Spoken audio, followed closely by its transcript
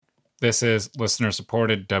This is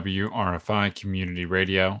listener-supported WRFI Community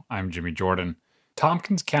Radio. I'm Jimmy Jordan.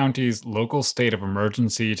 Tompkins County's local state of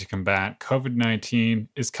emergency to combat COVID-19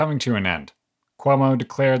 is coming to an end. Cuomo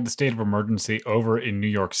declared the state of emergency over in New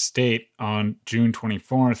York State on June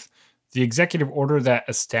 24th. The executive order that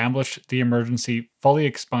established the emergency fully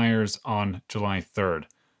expires on July 3rd.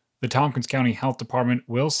 The Tompkins County Health Department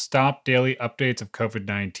will stop daily updates of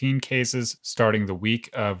COVID-19 cases starting the week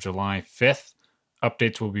of July 5th.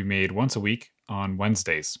 Updates will be made once a week on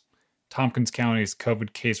Wednesdays. Tompkins County's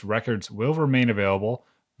COVID case records will remain available.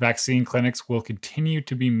 Vaccine clinics will continue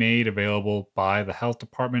to be made available by the health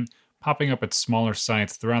department, popping up at smaller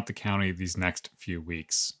sites throughout the county these next few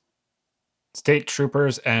weeks. State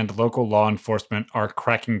troopers and local law enforcement are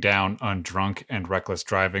cracking down on drunk and reckless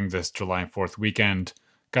driving this July 4th weekend.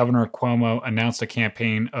 Governor Cuomo announced a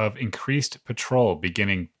campaign of increased patrol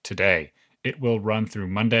beginning today. It will run through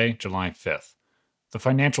Monday, July 5th. The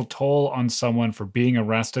financial toll on someone for being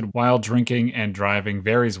arrested while drinking and driving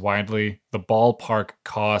varies widely. The ballpark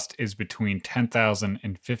cost is between $10,000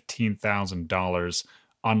 and $15,000.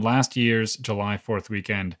 On last year's July 4th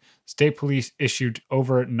weekend, state police issued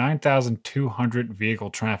over 9,200 vehicle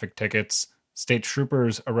traffic tickets. State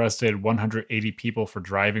troopers arrested 180 people for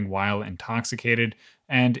driving while intoxicated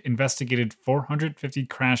and investigated 450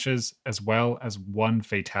 crashes as well as one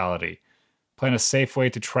fatality. Plan a safe way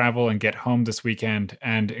to travel and get home this weekend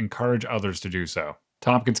and encourage others to do so.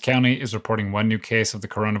 Tompkins County is reporting 1 new case of the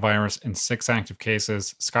coronavirus and 6 active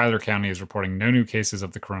cases. Schuyler County is reporting no new cases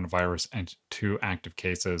of the coronavirus and 2 active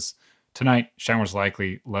cases. Tonight, showers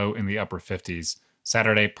likely, low in the upper 50s.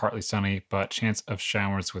 Saturday, partly sunny, but chance of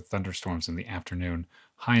showers with thunderstorms in the afternoon,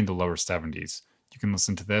 high in the lower 70s. You can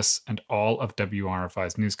listen to this and all of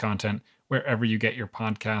WRFI's news content wherever you get your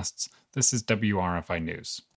podcasts. This is WRFI News.